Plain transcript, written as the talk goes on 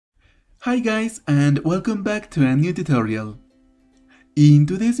Hi guys, and welcome back to a new tutorial. In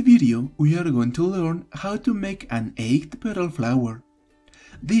today's video we are going to learn how to make an 8-petal flower.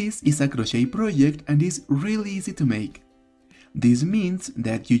 This is a crochet project and is really easy to make. This means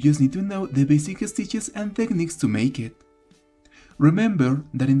that you just need to know the basic stitches and techniques to make it. Remember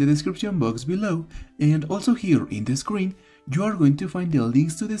that in the description box below and also here in the screen you are going to find the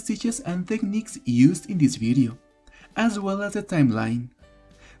links to the stitches and techniques used in this video, as well as the timeline.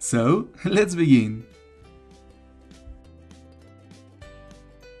 So, let's begin!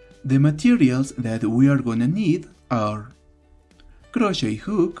 The materials that we are gonna need are crochet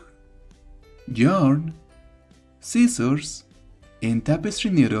hook, yarn, scissors, and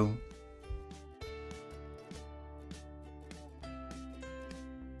tapestry needle.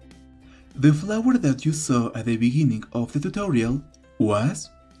 The flower that you saw at the beginning of the tutorial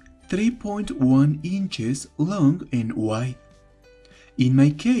was 3.1 inches long and wide. In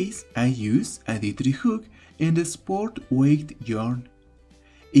my case, I use a D3 hook and a sport weight yarn.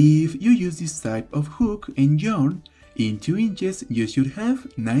 If you use this type of hook and yarn, in 2 inches you should have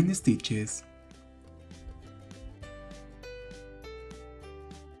 9 stitches.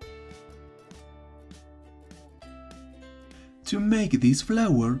 To make this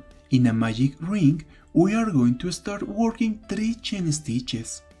flower in a magic ring, we are going to start working 3 chain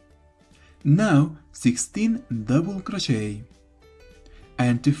stitches. Now 16 double crochet.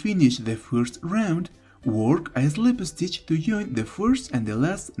 And to finish the first round, work a slip stitch to join the first and the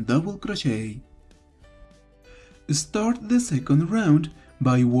last double crochet. Start the second round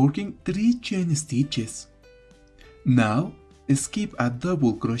by working 3 chain stitches. Now skip a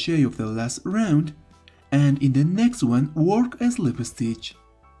double crochet of the last round and in the next one work a slip stitch.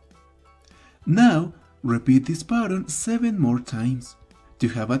 Now repeat this pattern 7 more times to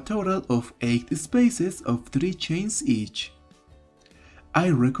have a total of 8 spaces of 3 chains each. I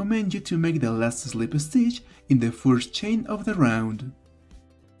recommend you to make the last slip stitch in the first chain of the round.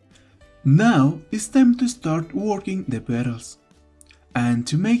 Now it's time to start working the petals, and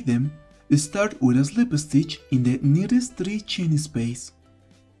to make them, start with a slip stitch in the nearest 3 chain space.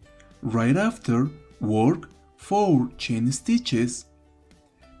 Right after, work 4 chain stitches,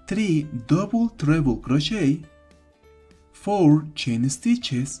 3 double treble crochet, 4 chain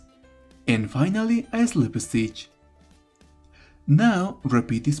stitches, and finally a slip stitch. Now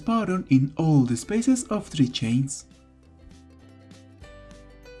repeat this pattern in all the spaces of 3 chains.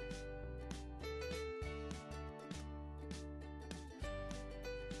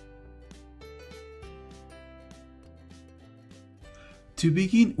 To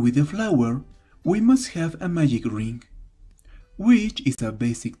begin with the flower, we must have a magic ring, which is a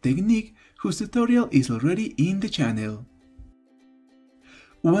basic technique whose tutorial is already in the channel.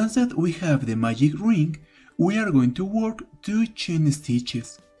 Once that we have the magic ring, we are going to work 2 chain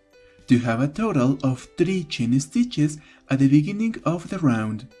stitches, to have a total of 3 chain stitches at the beginning of the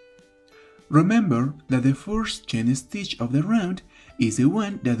round. Remember that the first chain stitch of the round is the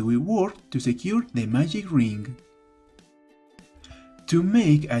one that we work to secure the magic ring. To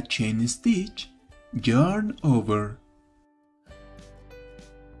make a chain stitch, yarn over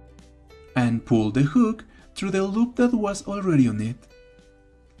and pull the hook through the loop that was already on it.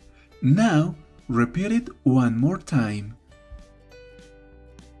 Now repeat it one more time.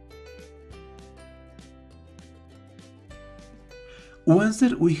 Once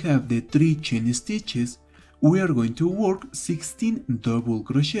that we have the 3 chain stitches, we are going to work 16 double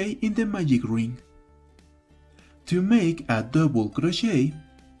crochet in the magic ring. To make a double crochet,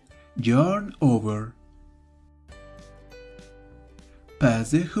 yarn over,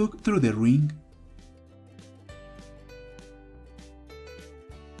 pass the hook through the ring,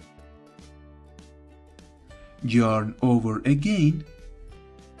 yarn over again,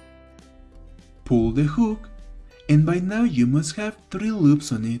 pull the hook, and by now you must have 3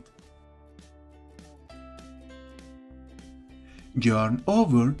 loops on it. Yarn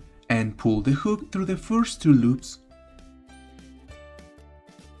over and pull the hook through the first 2 loops.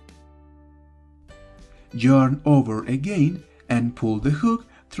 Yarn over again and pull the hook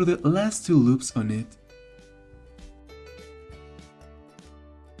through the last 2 loops on it.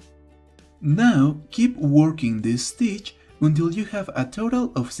 Now keep working this stitch until you have a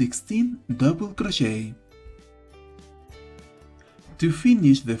total of 16 double crochet. To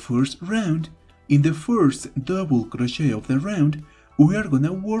finish the first round, in the first double crochet of the round, we are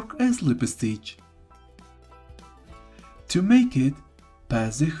gonna work a slip stitch. To make it,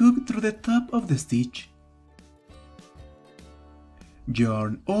 pass the hook through the top of the stitch.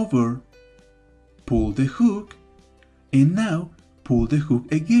 Yarn over, pull the hook, and now pull the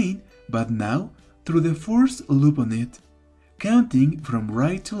hook again, but now through the first loop on it, counting from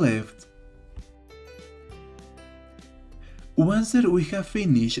right to left. Once that we have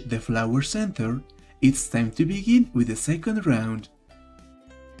finished the flower center, it's time to begin with the second round.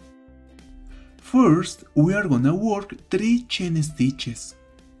 First, we are gonna work 3 chain stitches.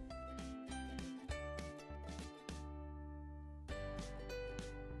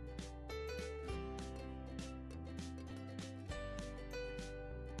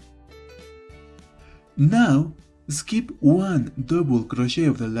 Now, skip 1 double crochet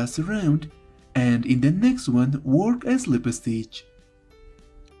of the last round, and in the next one work a slip stitch.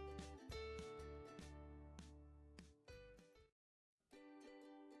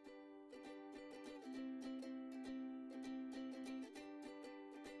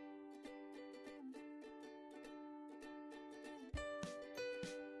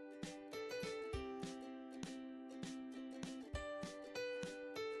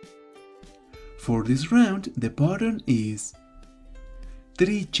 For this round, the pattern is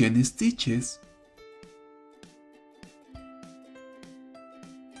 3 chain stitches,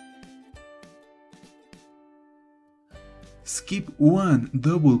 skip 1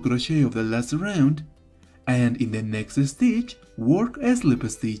 double crochet of the last round, and in the next stitch, work a slip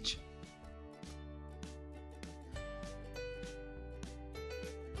stitch.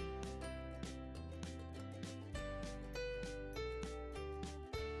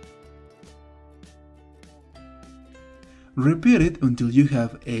 Repeat it until you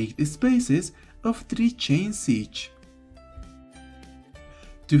have 8 spaces of 3 chains each.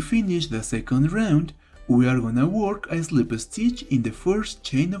 To finish the second round, we are gonna work a slip stitch in the first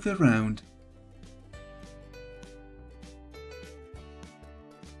chain of the round.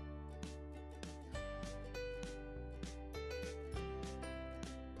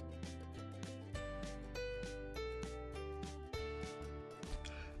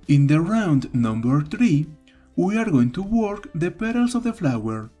 In the round number 3, we are going to work the petals of the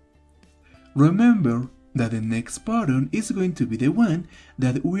flower. Remember that the next pattern is going to be the one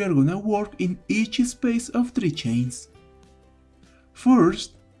that we are gonna work in each space of 3 chains.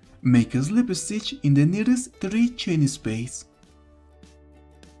 First, make a slip stitch in the nearest 3 chain space.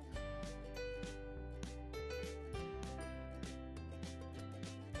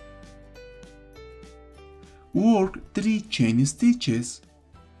 Work 3 chain stitches,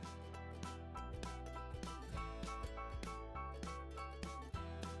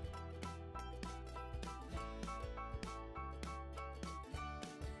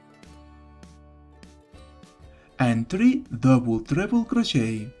 and 3 double treble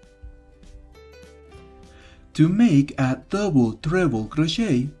crochet. To make a double treble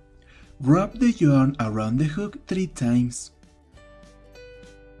crochet, wrap the yarn around the hook 3 times.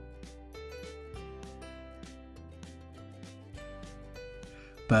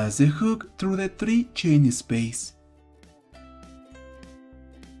 Pass the hook through the 3 chain space.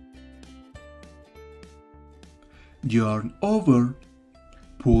 Yarn over,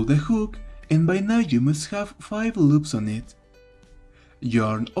 pull the hook, and by now you must have 5 loops on it.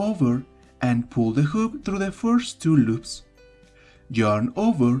 Yarn over and pull the hook through the first 2 loops. Yarn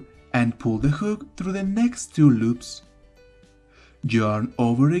over and pull the hook through the next 2 loops. Yarn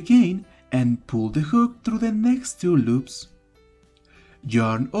over again and pull the hook through the next 2 loops.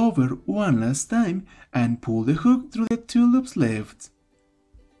 Yarn over one last time and pull the hook through the 2 loops left.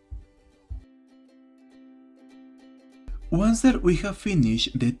 Once that we have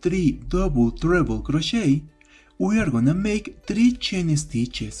finished the 3 double treble crochet, we are gonna make 3 chain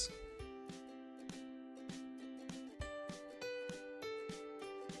stitches.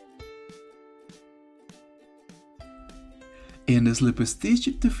 And a slip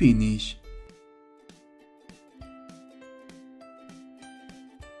stitch to finish.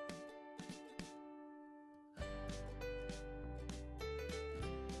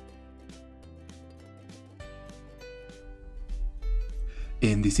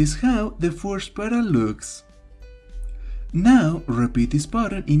 And this is how the first petal looks. Now repeat this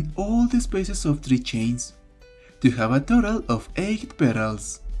pattern in all the spaces of 3 chains, to have a total of 8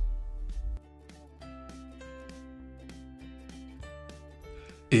 petals.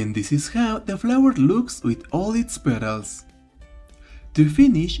 And this is how the flower looks with all its petals. To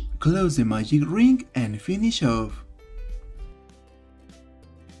finish, close the magic ring and finish off.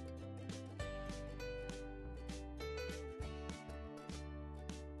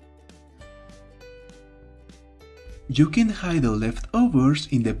 You can hide the leftovers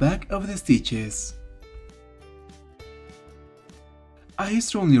in the back of the stitches. I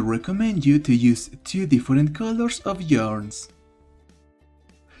strongly recommend you to use 2 different colors of yarns.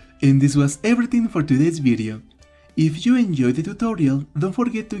 And this was everything for today's video. If you enjoyed the tutorial, don't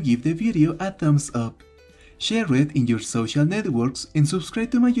forget to give the video a thumbs up, share it in your social networks and subscribe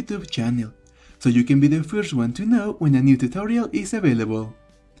to my YouTube channel. so you can be the first one to know when a new tutorial is available.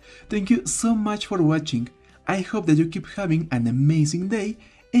 Thank you so much for watching. I hope that you keep having an amazing day,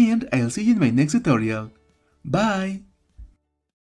 and I'll see you in my next tutorial. Bye!